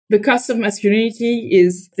The cost of masculinity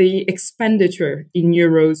is the expenditure in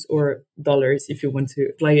euros or dollars, if you want to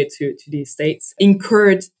apply it to these states,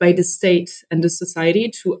 incurred by the state and the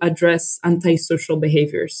society to address antisocial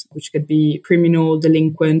behaviors, which could be criminal,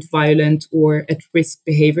 delinquent, violent, or at-risk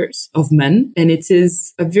behaviors of men. And it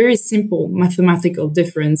is a very simple mathematical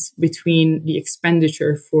difference between the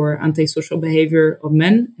expenditure for antisocial behavior of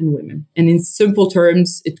men and women. And in simple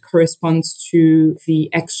terms, it corresponds to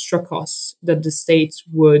the extra costs that the state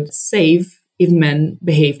would save if men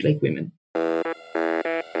behaved like women.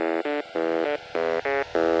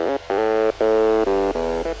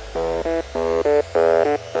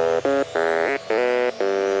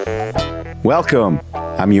 Welcome.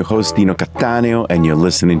 I'm your host, Dino Cattaneo, and you're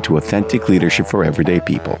listening to Authentic Leadership for Everyday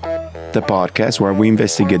People, the podcast where we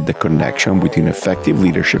investigate the connection between effective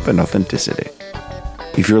leadership and authenticity.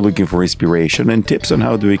 If you're looking for inspiration and tips on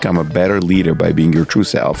how to become a better leader by being your true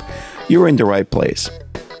self, you're in the right place.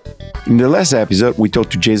 In the last episode, we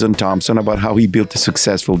talked to Jason Thompson about how he built a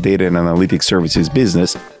successful data and analytics services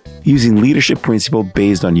business using leadership principles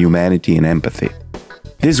based on humanity and empathy.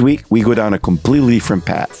 This week, we go down a completely different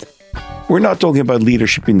path. We're not talking about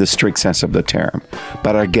leadership in the strict sense of the term,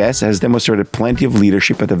 but our guest has demonstrated plenty of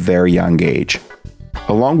leadership at a very young age.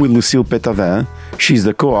 Along with Lucille Pétavin, she's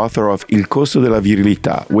the co-author of Il costo della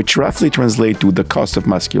virilità, which roughly translates to The Cost of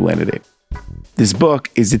Masculinity. This book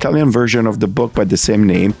is the Italian version of the book by the same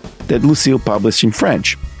name that Lucille published in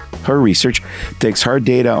French. Her research takes hard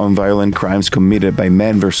data on violent crimes committed by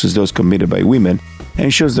men versus those committed by women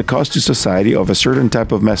and shows the cost to society of a certain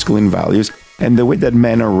type of masculine values and the way that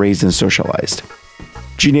men are raised and socialized.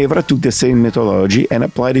 Ginevra took the same methodology and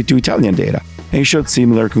applied it to Italian data and showed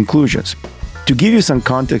similar conclusions. To give you some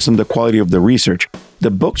context on the quality of the research,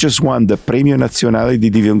 the book just won the Premio Nazionale di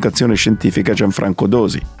Divulgazione Scientifica Gianfranco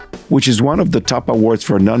Dosi, which is one of the top awards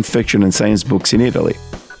for non-fiction and science books in Italy.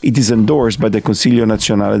 It is endorsed by the Consiglio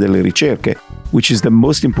Nazionale delle Ricerche, which is the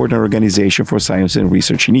most important organization for science and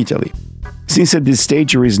research in Italy. Since at this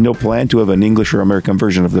stage there is no plan to have an English or American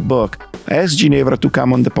version of the book, I asked Ginevra to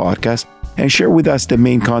come on the podcast and share with us the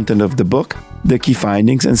main content of the book, the key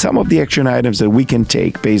findings, and some of the action items that we can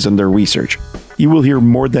take based on their research. You will hear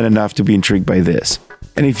more than enough to be intrigued by this.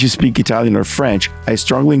 And if you speak Italian or French, I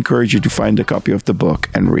strongly encourage you to find a copy of the book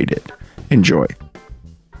and read it. Enjoy.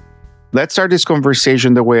 Let's start this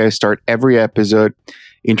conversation the way I start every episode.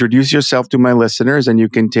 Introduce yourself to my listeners, and you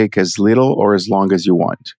can take as little or as long as you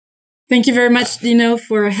want. Thank you very much, Dino,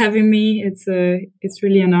 for having me. It's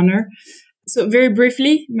really an honor. So very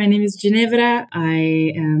briefly, my name is Ginevra.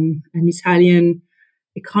 I am an Italian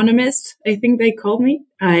economist, I think they call me.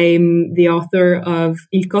 I'm the author of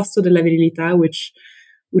Il costo della virilità, which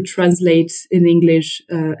would translate in English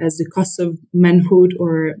as the cost of manhood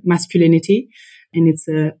or masculinity. And it's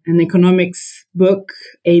an economics book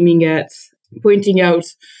aiming at pointing out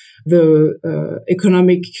the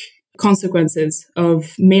economic consequences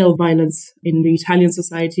of male violence in the Italian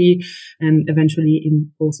society and eventually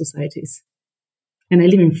in all societies. And I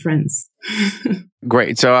live in France.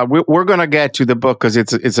 Great. So we're going to get to the book because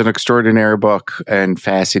it's an extraordinary book and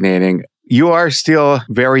fascinating. You are still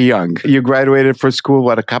very young. You graduated from school,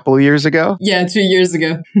 a couple of years ago? Yeah, 2 years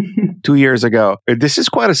ago. 2 years ago. This is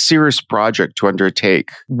quite a serious project to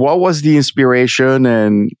undertake. What was the inspiration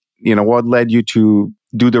and, what led you to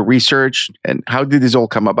do the research and how did this all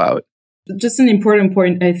come about? Just an important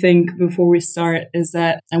point, I think, before we start is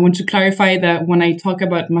that I want to clarify that when I talk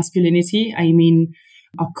about masculinity, I mean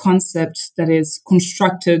a concept that is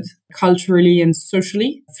constructed culturally and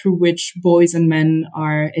socially through which boys and men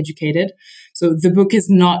are educated. So the book is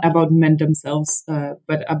not about men themselves,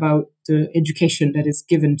 but about the education that is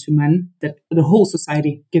given to men, that the whole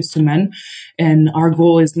society gives to men. And our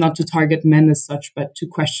goal is not to target men as such, but to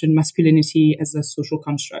question masculinity as a social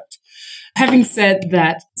construct. Having said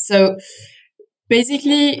that, so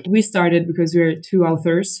basically, we started because we're two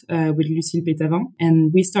authors with Lucille Pétavin,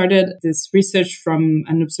 and we started this research from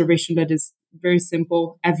an observation that is very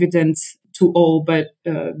simple, evident to all, but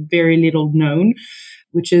very little known,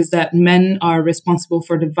 which is that men are responsible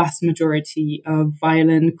for the vast majority of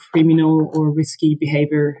violent, criminal, or risky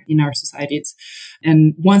behavior in our societies.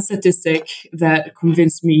 And one statistic that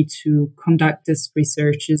convinced me to conduct this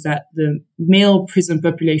research is that the male prison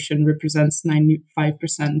population represents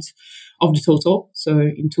 95% of the total. So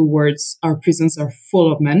in 2 words, our prisons are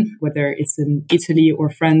full of men, whether it's in Italy or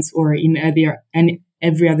France or in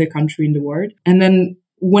every other country in the world. And then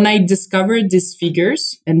when I discovered these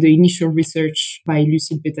figures and the initial research by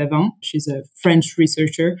Lucille Pétavin, she's a French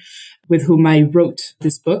researcher with whom I wrote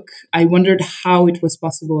this book, I wondered how it was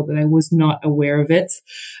possible that I was not aware of it.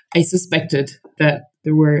 I suspected that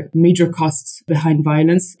There were major costs behind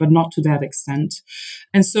violence, but not to that extent.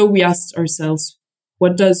 And so we asked ourselves,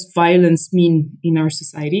 what does violence mean in our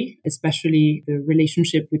society, especially the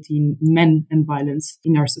relationship between men and violence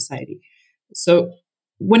in our society? So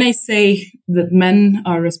when I say that men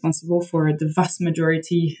are responsible for the vast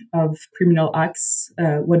majority of criminal acts,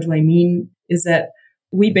 what do I mean? Is that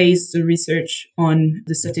we based the research on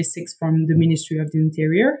the statistics from the Ministry of the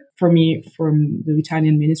Interior, for me from the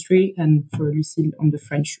Italian ministry, and for Lucille on the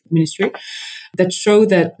French ministry, that show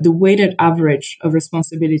that the weighted average of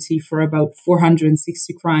responsibility for about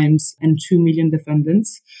 460 crimes and 2 million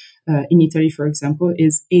defendants in Italy, for example,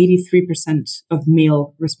 is 83% of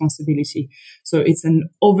male responsibility. So it's an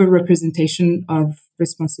overrepresentation of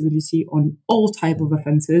responsibility on all type of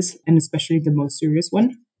offenses, and especially the most serious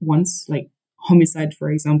ones like homicide,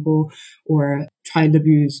 for example, or child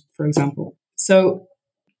abuse, for example. So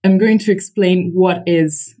I'm going to explain what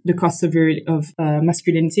is the cost severity of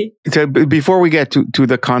masculinity. So before we get to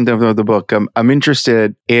the content of the book, I'm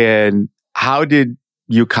interested in how did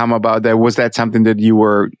you come about that? Was that something that you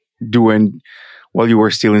were doing while you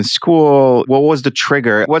were still in school? What was the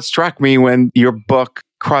trigger? What struck me when your book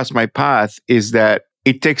crossed my path is that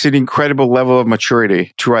it takes an incredible level of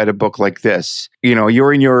maturity to write a book like this. You know,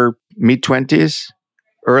 you're in your mid-20s,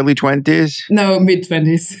 early 20s? No,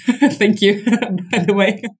 mid-20s. Thank you, by the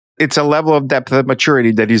way. It's a level of depth of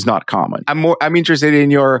maturity that is not common. I'm interested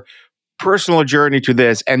in your personal journey to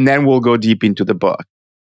this, and then we'll go deep into the book.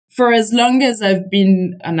 For as long as I've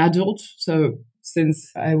been an adult, so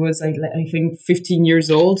since I was, I think, 15 years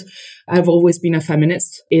old, I've always been a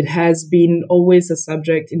feminist. It has been always a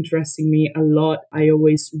subject interesting me a lot. I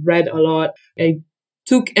always read a lot. I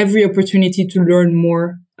took every opportunity to learn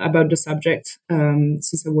more about the subject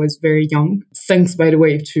since I was very young. Thanks, by the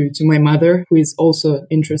way, to my mother, who is also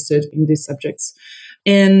interested in these subjects.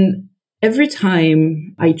 And every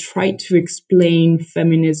time I tried to explain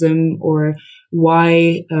feminism or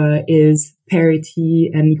why is parity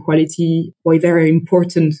and equality, why they're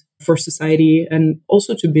important for society and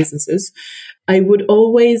also to businesses, I would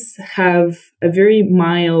always have a very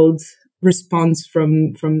mild response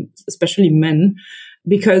from especially men,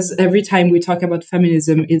 because every time we talk about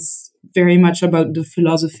feminism, it's very much about the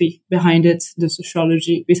philosophy behind it, the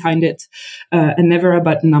sociology behind it, and never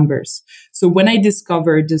about numbers. So when I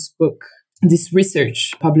discovered this book, this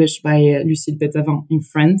research published by Lucille in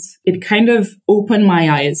France, it kind of opened my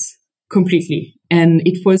eyes completely. And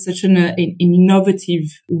it was such an innovative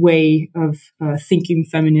way of thinking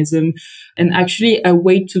feminism, and actually a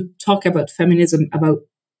way to talk about feminism about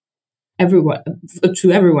everyone,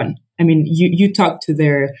 to everyone. I mean, you talk to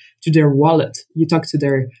their wallet, you talk to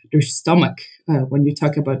their stomach when you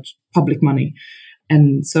talk about public money.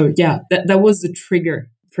 And so, yeah, that was the trigger.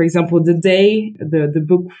 For example, the day the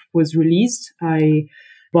book was released, I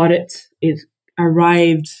bought it. It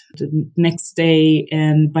arrived the next day,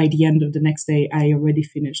 and by the end of the next day, I already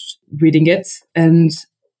finished reading it. And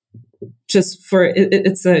just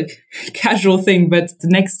it's a casual thing, but the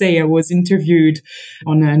next day I was interviewed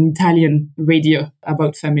on an Italian radio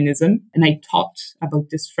about feminism, and I talked about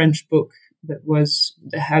this French book that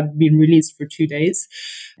had been released for 2 days.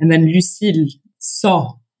 And then Lucille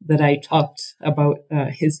saw that I talked about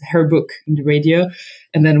her book in the radio.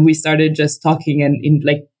 And then we started just talking, and in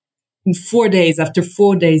 4 days, after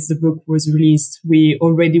 4 days, the book was released. We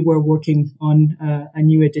already were working on a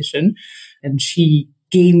new edition, and she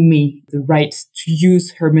gave me the right to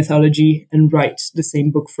use her mythology and write the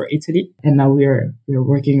same book for Italy. And now we're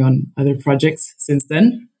working on other projects since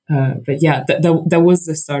then. But yeah, that was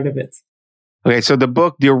the start of it. Okay, so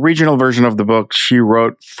the original version of the book, she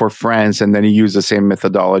wrote for France, and then you used the same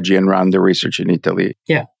methodology and ran the research in Italy.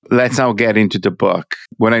 Yeah. Let's now get into the book.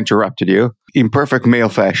 When I interrupted you, in perfect male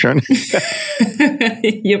fashion.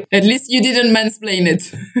 Yep. At least you didn't mansplain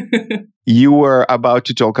it. You were about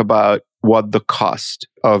to talk about what the cost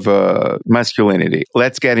of masculinity.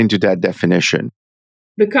 Let's get into that definition.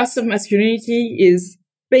 The cost of masculinity is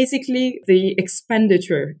basically the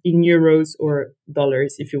expenditure in euros or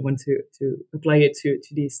dollars, if you want to apply it to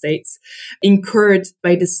these states, incurred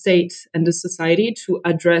by the state and the society to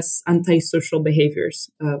address antisocial behaviors,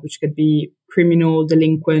 which could be criminal,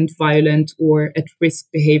 delinquent, violent, or at-risk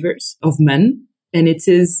behaviors of men. And it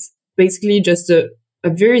is basically just a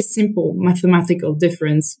very simple mathematical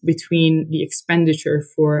difference between the expenditure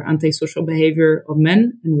for antisocial behavior of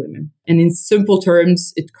men and women. And in simple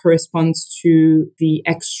terms, it corresponds to the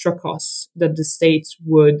extra costs that the state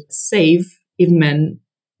would save if men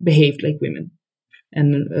behaved like women.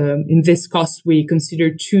 And in this cost, we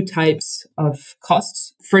consider two types of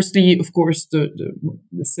costs. Firstly, of course, the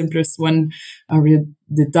simplest one are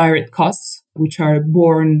the direct costs, which are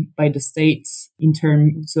borne by the state in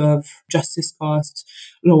terms of justice costs,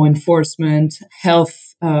 law enforcement,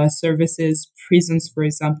 health services, prisons, for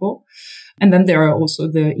example. And then there are also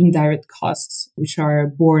the indirect costs, which are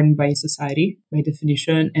borne by society by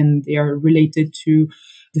definition, and they are related to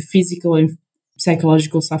the physical and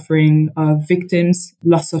psychological suffering of victims,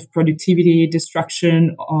 loss of productivity,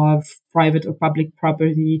 destruction of private or public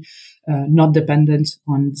property, not dependent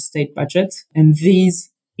on the state budget. And these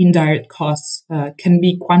indirect costs can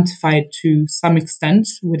be quantified to some extent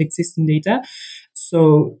with existing data.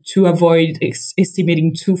 So to avoid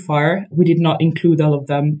estimating too far, we did not include all of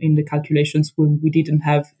them in the calculations when we didn't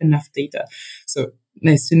have enough data. So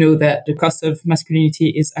nice to know that the cost of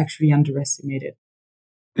masculinity is actually underestimated.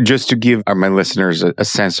 Just to give my listeners a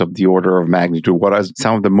sense of the order of magnitude, what are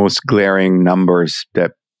some of the most glaring numbers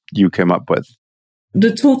that you came up with?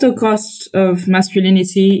 The total cost of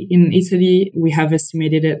masculinity in Italy, we have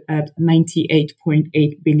estimated it at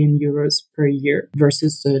 98.8 billion euros per year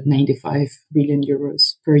versus the 95 billion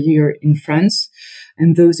euros per year in France.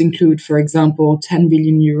 And those include, for example, 10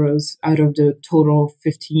 billion euros out of the total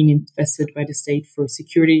 15 invested by the state for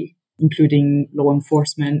security, including law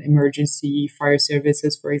enforcement, emergency, fire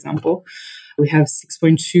services, for example. We have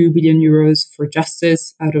 6.2 billion euros for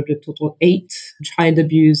justice out of the total 8. Child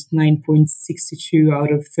abuse, 9.62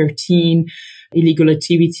 out of 13. Illegal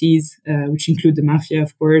activities, which include the mafia,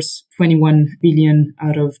 of course, 21 billion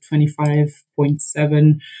out of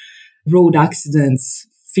 25.7. Road accidents,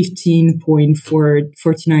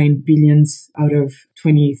 15.49 billions out of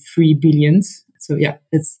 23 billions. So yeah,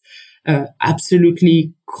 it's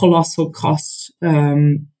absolutely colossal cost.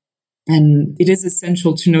 And it is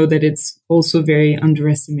essential to know that it's also very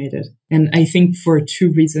underestimated. And I think for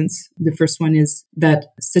two reasons. The first one is that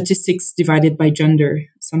statistics divided by gender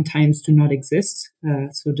sometimes do not exist.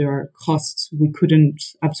 So there are costs we couldn't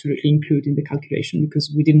absolutely include in the calculation because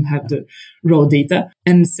we didn't have the raw data.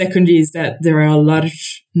 And secondly is that there are a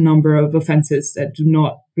large number of offenses that do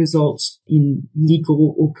not result in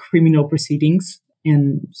legal or criminal proceedings.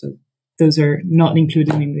 And so those are not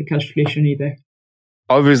included in the calculation either.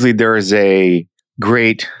 Obviously, there is a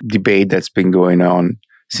great debate that's been going on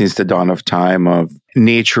since the dawn of time of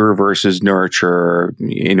nature versus nurture,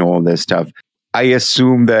 all this stuff. I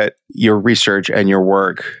assume that your research and your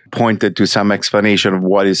work pointed to some explanation of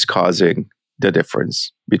what is causing the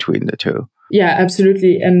difference between the two. Yeah,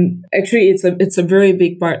 absolutely. And actually, it's a very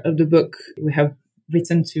big part of the book. We have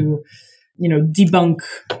written to, debunk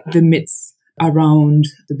the myths around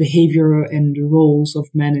the behavior and the roles of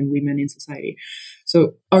men and women in society.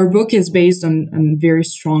 So our book is based on very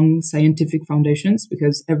strong scientific foundations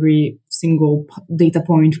because every single data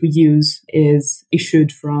point we use is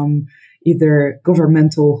issued from either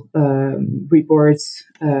governmental reports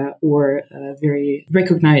or very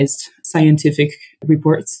recognized scientific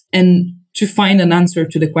reports. And to find an answer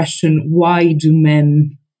to the question, why do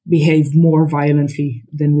men behave more violently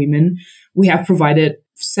than women, we have provided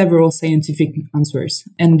several scientific answers.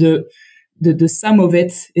 And the sum of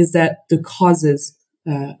it is that the causes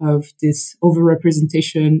of this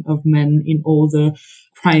overrepresentation of men in all the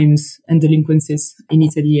crimes and delinquencies in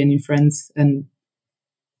Italy and in France and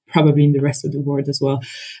probably in the rest of the world as well.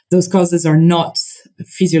 Those causes are not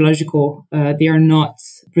physiological. They are not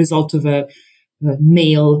result of a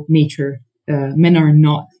male nature. Men are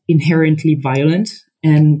not inherently violent.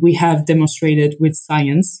 And we have demonstrated with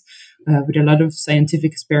science, with a lot of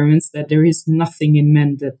scientific experiments, that there is nothing in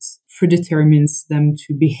men that predetermines them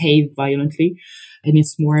to behave violently. And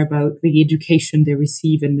it's more about the education they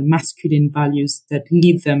receive and the masculine values that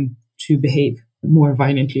lead them to behave more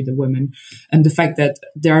violently than women. And the fact that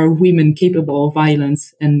there are women capable of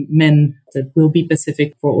violence and men that will be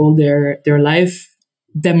pacific for all their life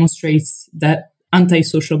demonstrates that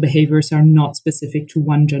antisocial behaviors are not specific to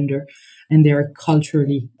one gender and they are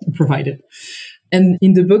culturally provided. And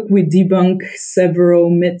in the book, we debunk several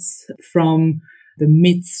myths from the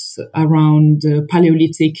myths around the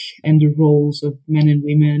Paleolithic and the roles of men and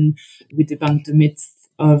women. We debunk the myths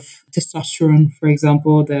of testosterone, for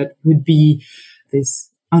example, that would be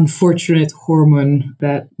this unfortunate hormone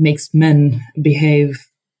that makes men behave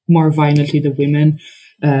more violently than women.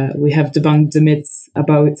 We have debunked the myths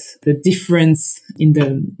about the difference in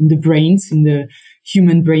the brains, in the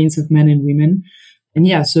human brains of men and women. And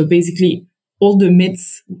yeah, so basically all the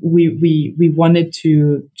myths we wanted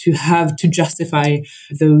to have to justify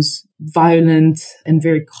those violent and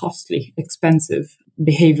very costly, expensive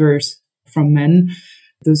behaviors from men.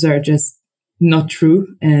 Those are just not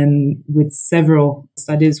true. And with several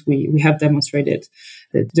studies, we have demonstrated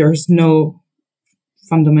that there's no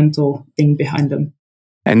fundamental thing behind them.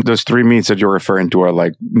 And those three myths that you're referring to are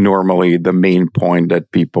like normally the main point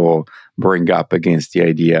that people bring up against the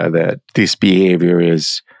idea that this behavior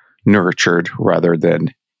is nurtured rather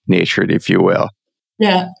than natured, if you will.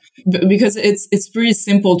 Yeah, because it's pretty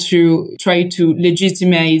simple to try to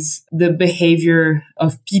legitimize the behavior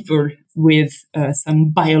of people with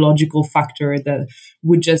some biological factor that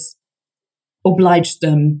would just oblige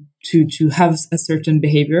them to have a certain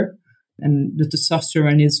behavior. And the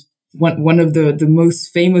testosterone is one of the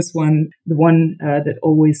most famous one, the one that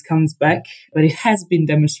always comes back. But it has been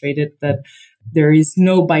demonstrated that there is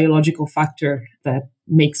no biological factor that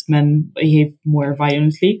makes men behave more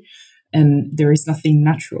violently, and there is nothing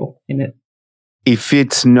natural in it. If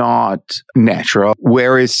it's not natural,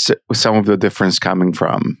 where is some of the difference coming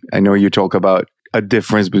from? I know you talk about a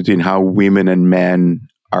difference between how women and men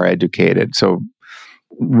are educated. So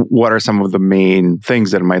what are some of the main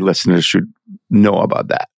things that my listeners should know about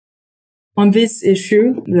that? On this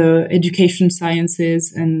issue, the education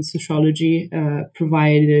sciences and sociology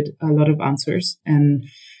provided a lot of answers, and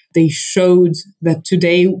they showed that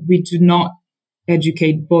today we do not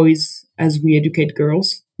educate boys as we educate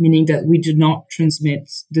girls, meaning that we do not transmit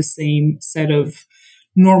the same set of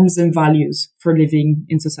norms and values for living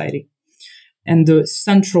in society. And the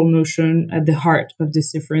central notion at the heart of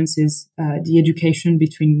this difference is the education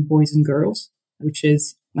between boys and girls, which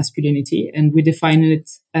is masculinity. And we define it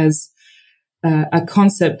as a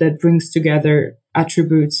concept that brings together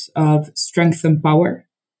attributes of strength and power,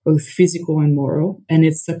 both physical and moral. And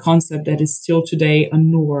it's a concept that is still today a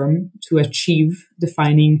norm to achieve,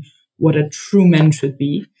 defining what a true man should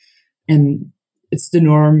be. And it's the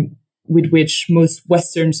norm with which most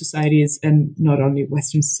Western societies, and not only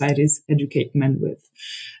Western societies, educate men with.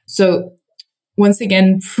 So once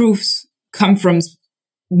again, proofs come from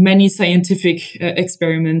many scientific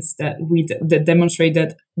experiments that demonstrate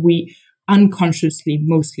that we unconsciously,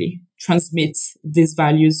 mostly, transmits these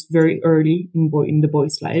values very early in the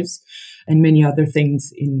boys' lives, and many other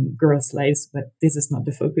things in girls' lives, but this is not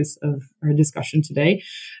the focus of our discussion today.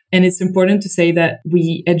 And it's important to say that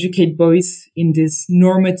we educate boys in this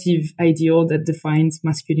normative ideal that defines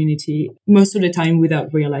masculinity most of the time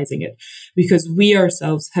without realizing it, because we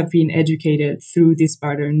ourselves have been educated through these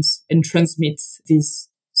patterns and transmit these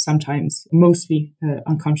sometimes, mostly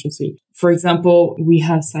unconsciously. For example, we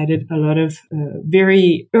have cited a lot of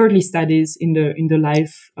very early studies in the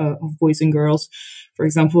life of boys and girls. For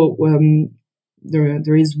example,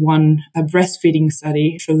 there is a breastfeeding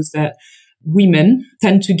study shows that women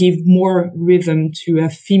tend to give more rhythm to a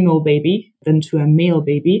female baby than to a male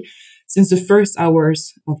baby since the first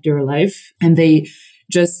hours of their life, and they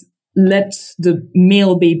just let the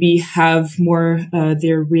male baby have more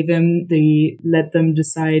their rhythm. They let them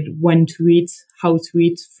decide when to eat, how to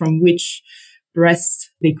eat, from which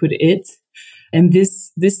breast they could eat. And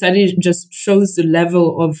this study just shows the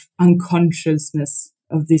level of unconsciousness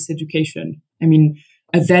of this education. I mean,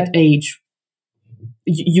 at that age,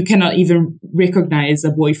 you cannot even recognize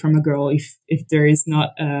a boy from a girl if there is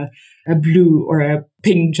not a blue or a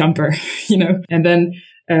pink jumper, And then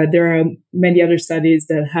there are many other studies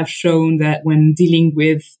that have shown that when dealing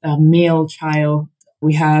with a male child,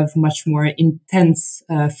 we have much more intense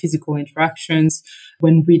physical interactions.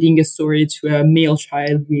 When reading a story to a male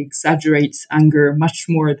child, we exaggerate anger much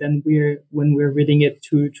more than when we're reading it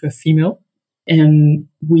to a female. And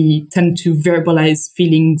we tend to verbalize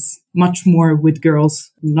feelings much more with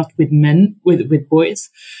girls, not with men, with boys.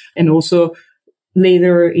 And also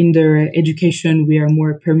later in their education, we are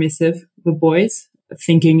more permissive with boys,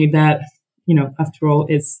 thinking that, after all,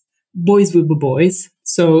 it's boys will be boys.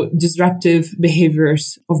 So disruptive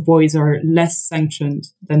behaviors of boys are less sanctioned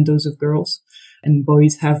than those of girls. And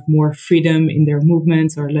boys have more freedom in their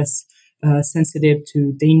movements, are less sensitive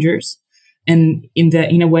to dangers. And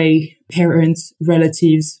in a way, parents,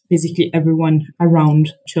 relatives, basically everyone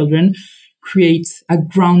around children create a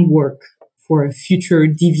groundwork for future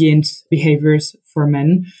deviant behaviors for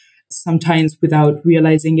men, sometimes without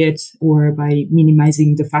realizing it or by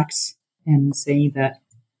minimizing the facts and saying that,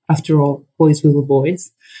 after all, boys will be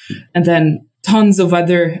boys. And then tons of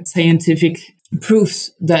other scientific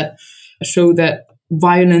proofs that show that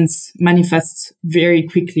violence manifests very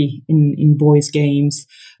quickly in boys' games,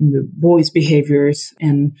 in the boys' behaviors,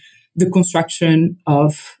 and the construction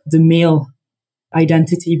of the male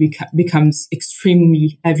identity becomes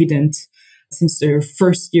extremely evident since their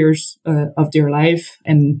first years of their life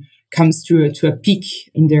and comes to a peak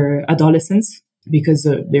in their adolescence. because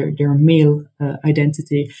their male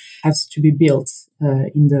identity has to be built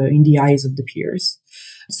in the eyes of the peers.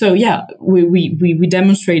 So yeah, we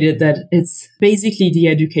demonstrated that it's basically the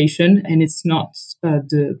education and it's not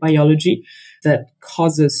the biology that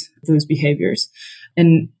causes those behaviors.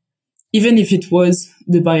 And even if it was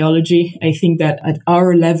the biology, I think that at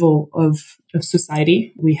our level of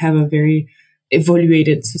society, we have a very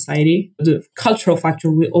evaluated society. The cultural factor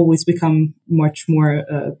will always become much more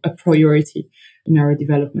a priority in our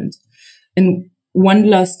development. And one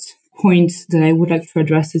last point that I would like to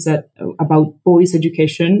address is that about boys'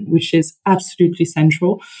 education, which is absolutely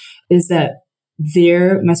central, is that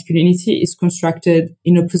their masculinity is constructed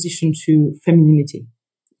in opposition to femininity.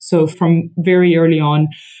 So from very early on,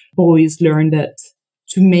 boys learn that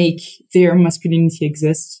to make their masculinity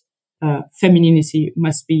exist, femininity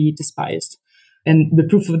must be despised. And the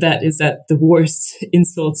proof of that is that the worst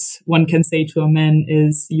insults one can say to a man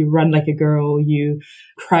is you run like a girl, you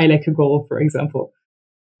cry like a girl, for example.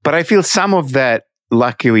 But I feel some of that,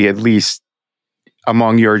 luckily, at least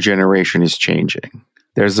among your generation, is changing.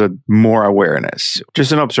 There's a more awareness.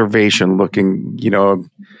 Just an observation looking,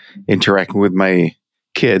 interacting with my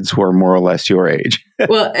kids who are more or less your age.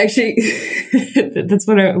 Well, actually, that's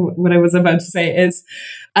what I was about to say is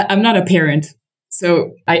I'm not a parent.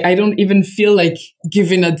 So I don't even feel like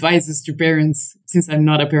giving advices to parents since I'm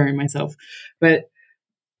not a parent myself. But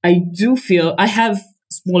I do feel I have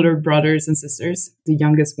smaller brothers and sisters. The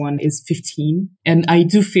youngest one is 15. And I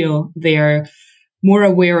do feel they're more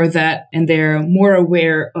aware of that and they're more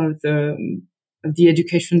aware of the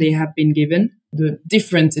education they have been given, the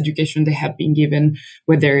different education they have been given,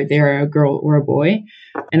 whether they're a girl or a boy.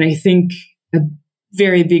 And I think a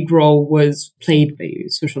very big role was played by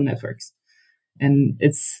social networks. And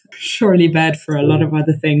it's surely bad for a lot of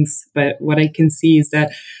other things. But what I can see is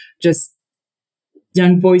that just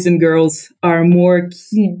young boys and girls are more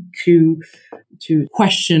keen to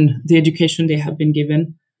question the education they have been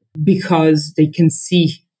given because they can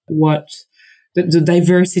see what the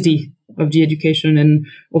diversity of the education and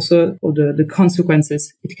also all the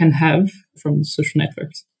consequences it can have from social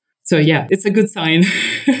networks. So yeah, it's a good sign.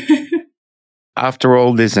 After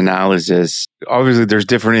all this analysis, obviously there's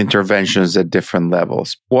different interventions at different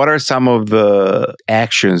levels. What are some of the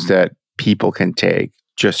actions that people can take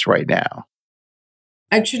just right now?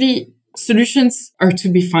 Actually, solutions are to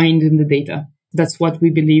be found in the data. That's what we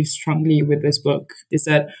believe strongly with this book, is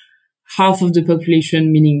that half of the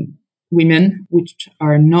population, meaning women, which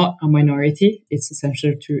are not a minority, it's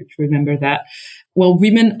essential to remember that. Well,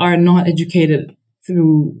 women are not educated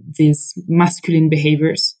through these masculine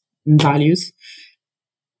behaviors and values.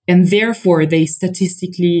 And therefore, they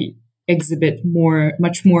statistically exhibit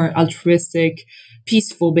much more altruistic,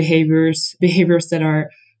 peaceful behaviors that are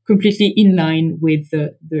completely in line with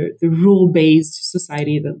the rule-based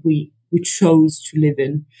society that we chose to live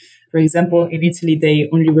in. For example, in Italy, they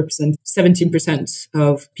only represent 17%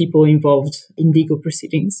 of people involved in legal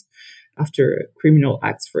proceedings after criminal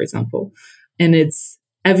acts, for example. And it's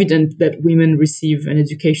evident that women receive an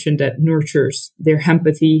education that nurtures their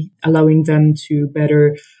empathy, allowing them to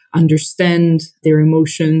better understand their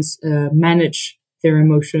emotions, manage their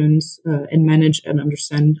emotions, and manage and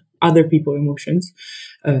understand other people's emotions.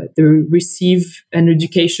 They receive an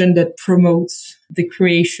education that promotes the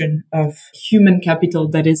creation of human capital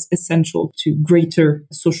that is essential to greater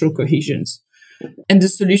social cohesions. And the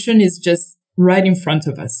solution is just right in front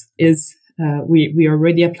of us. We are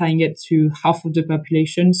already applying it to half of the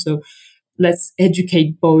population. So let's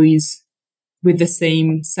educate boys with the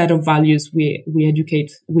same set of values we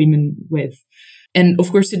educate women with. And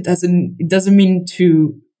of course, it doesn't mean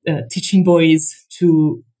to teaching boys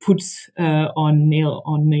to put on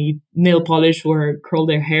nail polish or curl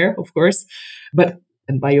their hair, of course,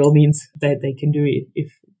 and by all means that they can do it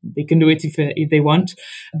if they want.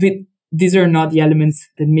 But these are not the elements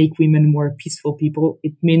that make women more peaceful people.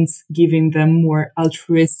 It means giving them more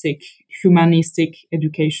altruistic, humanistic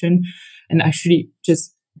education, and actually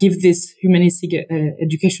just give this humanistic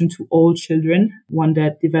education to all children, one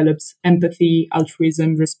that develops empathy,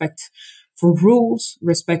 altruism, respect for rules,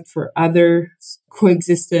 respect for others,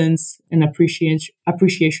 coexistence, and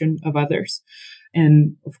appreciation of others.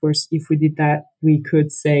 And of course, if we did that, we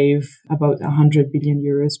could save about 100 billion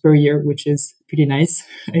euros per year, which is pretty nice,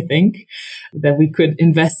 I think, that we could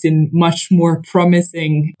invest in much more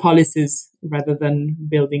promising policies rather than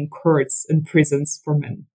building courts and prisons for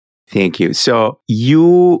men. Thank you. So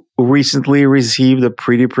you recently received a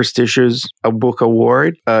pretty prestigious book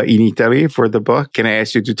award in Italy for the book. Can I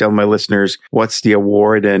ask you to tell my listeners what's the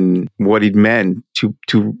award and what it meant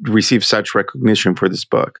to receive such recognition for this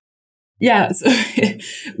book? Yeah, so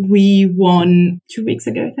we won 2 weeks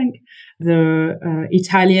ago, I think, the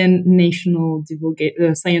Italian National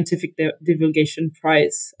Scientific Divulgation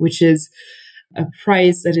Prize, which is a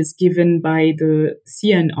prize that is given by the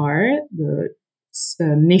CNR, the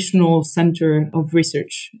National Center of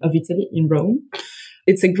Research of Italy in Rome.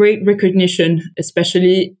 It's a great recognition,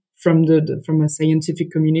 especially from from a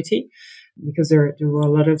scientific community, because there were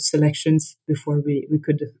a lot of selections before we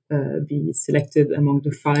could be selected among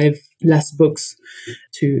the 5 last books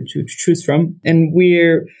to choose from. And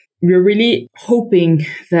we're really hoping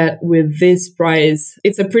that with this prize,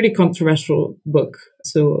 it's a pretty controversial book.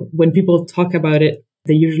 So when people talk about it,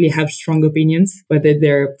 they usually have strong opinions, whether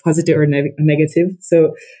they're positive or negative.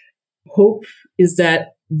 So hope is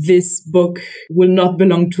that this book will not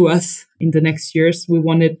belong to us in the next years. We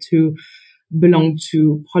want it to belong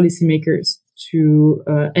to policymakers, to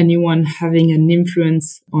anyone having an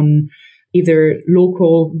influence on either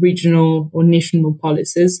local, regional, or national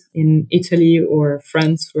policies in Italy or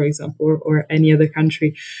France, for example, or any other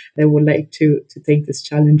country that would like to take this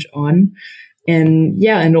challenge on. And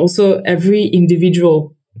yeah, and also every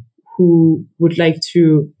individual who would like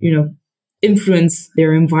to, influence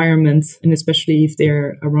their environment, and especially if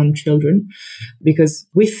they're around children, because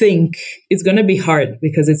we think it's going to be hard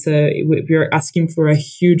because we're asking for a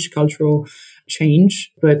huge cultural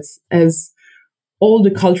change. But as all the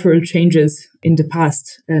cultural changes in the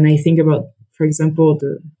past, and I think about, for example,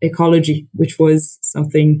 the ecology, which was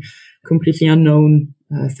something completely unknown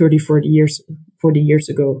 40 years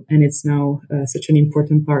ago, and it's now such an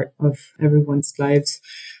important part of everyone's lives,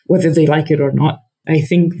 whether they like it or not. I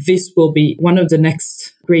think this will be one of the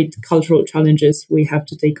next great cultural challenges we have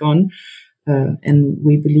to take on. And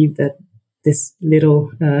we believe that this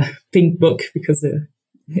little pink book, because the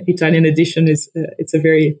Italian edition it's a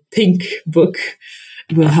very pink book,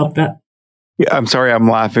 will help that. Yeah, I'm sorry, I'm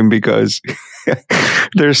laughing because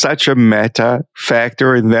there's such a meta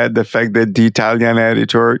factor in that, the fact that the Italian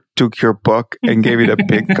editor took your book and gave it a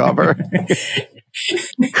pink cover.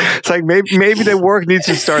 It's like maybe the work needs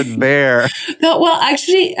to start there. No, well,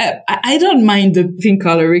 actually, I don't mind the pink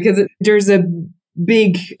color because there's a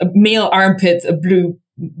big male armpit, a blue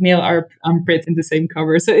male armpit in the same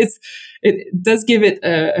cover. So it does give it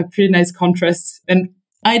a pretty nice contrast. And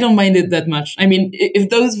I don't mind it that much. I mean, if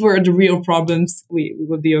those were the real problems, we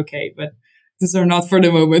would be okay. But these are not for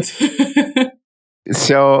the moment.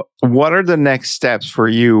 So what are the next steps for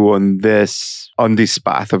you on this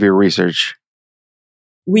path of your research?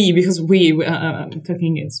 Because I'm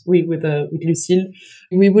talking is we with Lucille,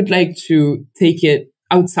 we would like to take it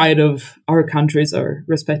outside of our countries, our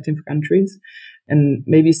respective countries, and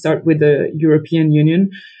maybe start with the European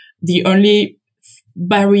Union. The only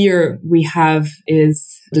barrier we have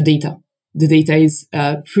is the data. The data is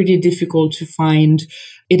pretty difficult to find.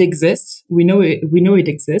 It exists. We know it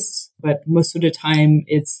exists, but most of the time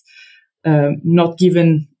it's not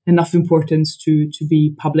given enough importance to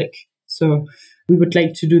be public. So we would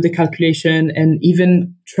like to do the calculation and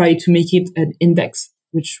even try to make it an index,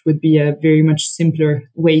 which would be a very much simpler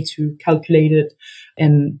way to calculate it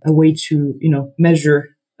and a way to,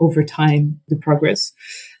 measure over time the progress.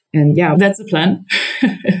 And yeah, that's the plan.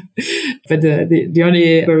 But the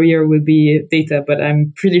only barrier will be data, but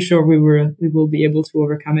I'm pretty sure we will be able to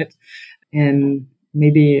overcome it and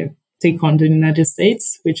maybe take on the United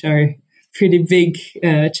States, which are pretty big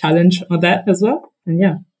challenge on that as well. And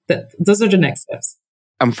yeah. Those are the next steps.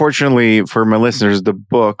 Unfortunately, for my listeners, the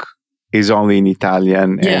book is only in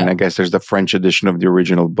Italian, and I guess there's the French edition of the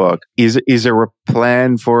original book. Is there a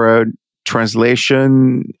plan for a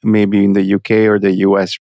translation, maybe in the UK or the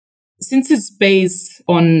US? Since it's based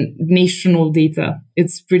on national data,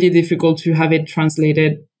 it's pretty difficult to have it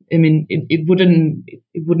translated. I mean, it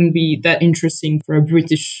wouldn't be that interesting for a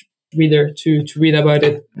British reader to read about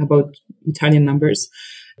Italian numbers.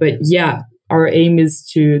 But yeah. Our aim is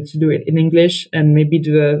to do it in English and maybe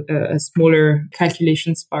do a smaller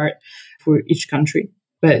calculations part for each country.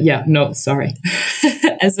 But yeah, no, sorry.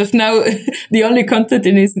 As of now, the only content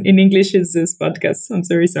in English is this podcast. I'm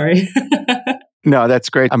sorry. No, that's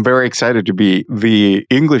great. I'm very excited to be the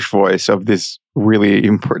English voice of this really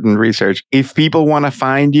important research. If people want to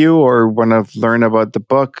find you or want to learn about the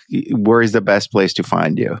book, where is the best place to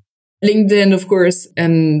find you? LinkedIn, of course,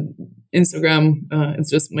 and Instagram. It's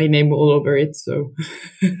just my name all over it. So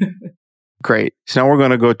great. So now we're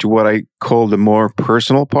going to go to what I call the more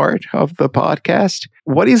personal part of the podcast.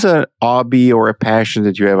 What is a hobby or a passion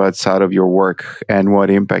that you have outside of your work, and what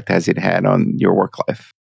impact has it had on your work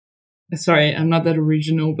life? Sorry, I'm not that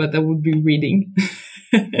original, but that would be reading.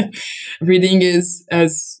 Reading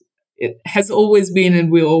it has always been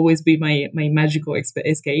and will always be my magical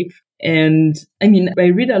escape. And I mean, I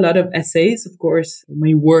read a lot of essays, of course,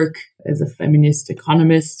 my work as a feminist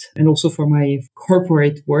economist and also for my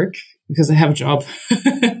corporate work because I have a job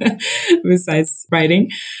besides writing.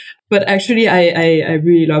 But actually, I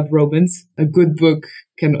really love romance. A good book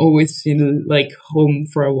can always feel like home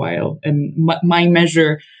for a while. And my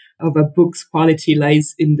measure of a book's quality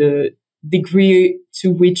lies in the degree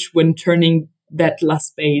to which when turning that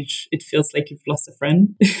last page, it feels like you've lost a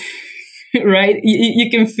friend. Right? You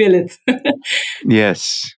can feel it.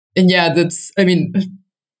 Yes. And yeah, that's, I mean,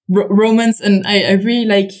 romance. And I really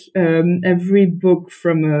like every book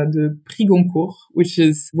from the Prix Goncourt, which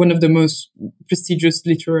is one of the most prestigious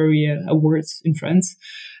literary awards in France.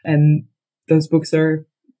 And those books are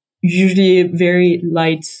usually very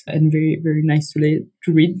light and very, very nice to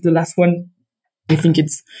read. The last one, I think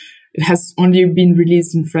it has only been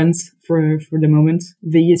released in France for the moment.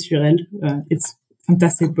 Veiller sur elle. It's a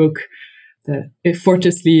fantastic book that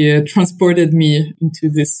effortlessly transported me into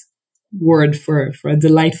this world for a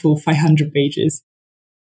delightful 500 pages.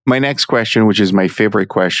 My next question, which is my favorite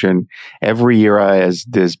question, every era has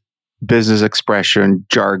this business expression,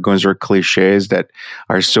 jargons, or cliches that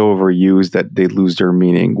are so overused that they lose their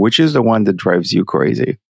meaning. Which is the one that drives you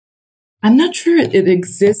crazy? I'm not sure it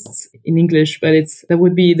exists in English, but that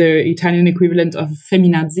would be the Italian equivalent of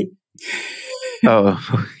feminazi.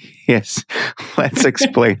 Oh, yes. Let's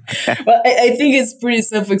explain. Well, I think it's pretty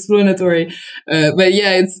self-explanatory. But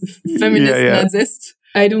yeah, it's feminist Nazist.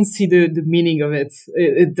 I don't see the meaning of it.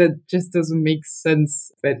 That just doesn't make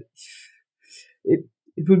sense. But it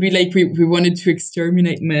would be like we wanted to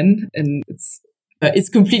exterminate men, and it's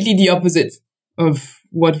completely the opposite of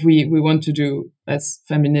what we want to do as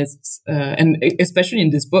feminists, and especially in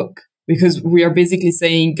this book, because we are basically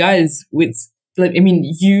saying, guys,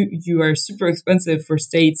 you are super expensive for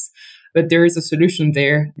states, but there is a solution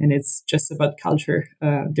there, and it's just about culture.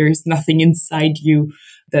 There is nothing inside you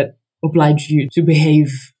that obliges you to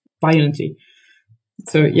behave violently.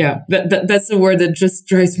 So yeah, that's a word that just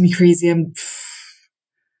drives me crazy. I'm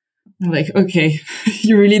like, okay,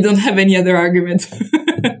 you really don't have any other argument.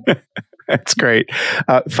 That's great.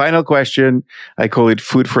 Final question. I call it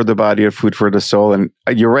food for the body or food for the soul. And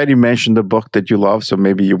you already mentioned the book that you love, so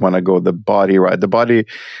maybe you want to go the body route. The body,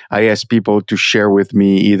 I ask people to share with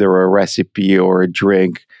me either a recipe or a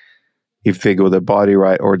drink if they go the body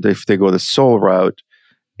route, or if they go the soul route,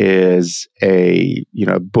 is a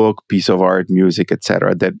book, piece of art, music,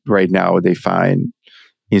 etc. that right now they find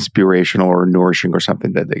inspirational or nourishing, or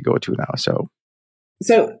something that they go to now. So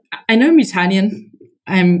I know I'm Italian.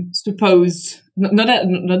 I'm supposed,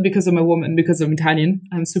 not because I'm a woman, because I'm Italian,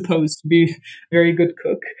 I'm supposed to be a very good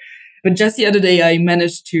cook. But just the other day, I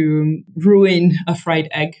managed to ruin a fried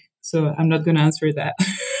egg. So I'm not going to answer that.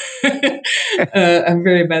 I'm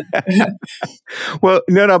very bad. Well,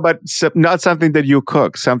 no, but not something that you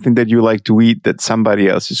cook, something that you like to eat that somebody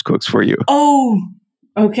else cooks for you. Oh,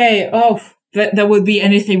 okay. Oh, that would be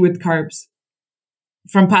anything with carbs.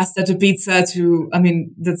 From pasta to pizza to, I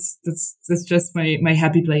mean, that's just my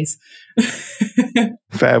happy place.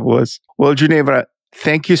 Fabulous. Well, Ginevra,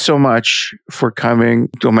 thank you so much for coming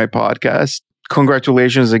to my podcast.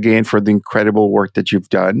 Congratulations again for the incredible work that you've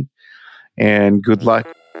done, and good luck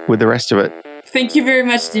with the rest of it. Thank you very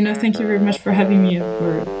much, Dino. Thank you very much for having me,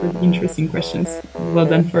 for the interesting questions. Well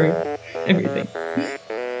done for everything.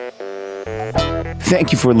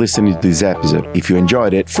 Thank you for listening to this episode. If you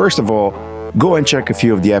enjoyed it, first of all, go and check a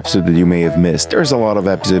few of the episodes that you may have missed. There's a lot of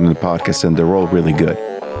episodes in the podcast and they're all really good.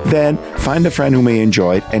 Then find a friend who may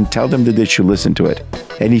enjoy it and tell them that they should listen to it.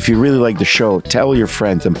 And if you really like the show, tell your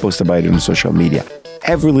friends and post about it on social media.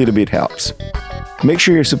 Every little bit helps. Make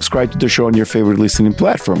sure you're subscribed to the show on your favorite listening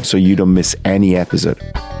platform so you don't miss any episode.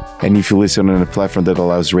 And if you listen on a platform that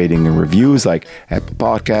allows rating and reviews like Apple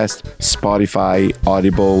Podcasts, Spotify,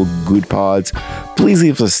 Audible, Good Pods, please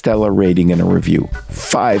leave us a stellar rating and a review.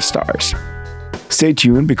 5 stars. Stay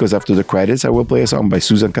tuned, because after the credits, I will play a song by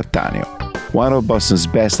Susan Cattaneo, one of Boston's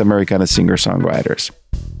best Americana singer-songwriters.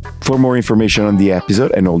 For more information on the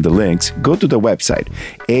episode and all the links, go to the website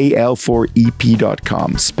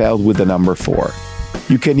al4ep.com, spelled with the number 4.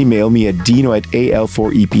 You can email me at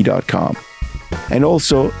dino@al4ep.com. And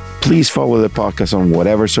also, please follow the podcast on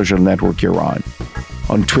whatever social network you're on.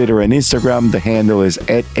 On Twitter and Instagram, the handle is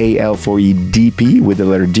 @al4edp with the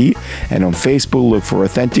letter D, and on Facebook, look for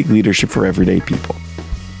Authentic Leadership for Everyday People.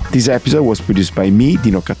 This episode was produced by me,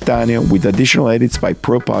 Dino Cattaneo, with additional edits by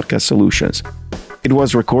Pro Podcast Solutions. It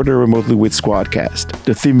was recorded remotely with Squadcast.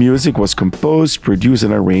 The theme music was composed, produced,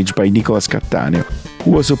 and arranged by Nicolas Cattaneo,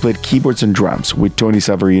 who also played keyboards and drums, with Tony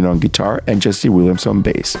Savarino on guitar and Jesse Williams on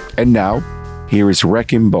bass. And now, here is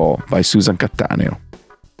Wrecking Ball by Susan Cattaneo.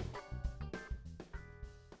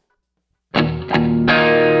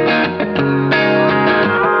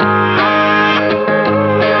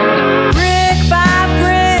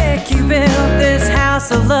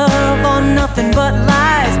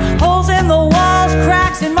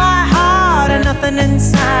 nothing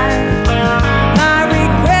inside.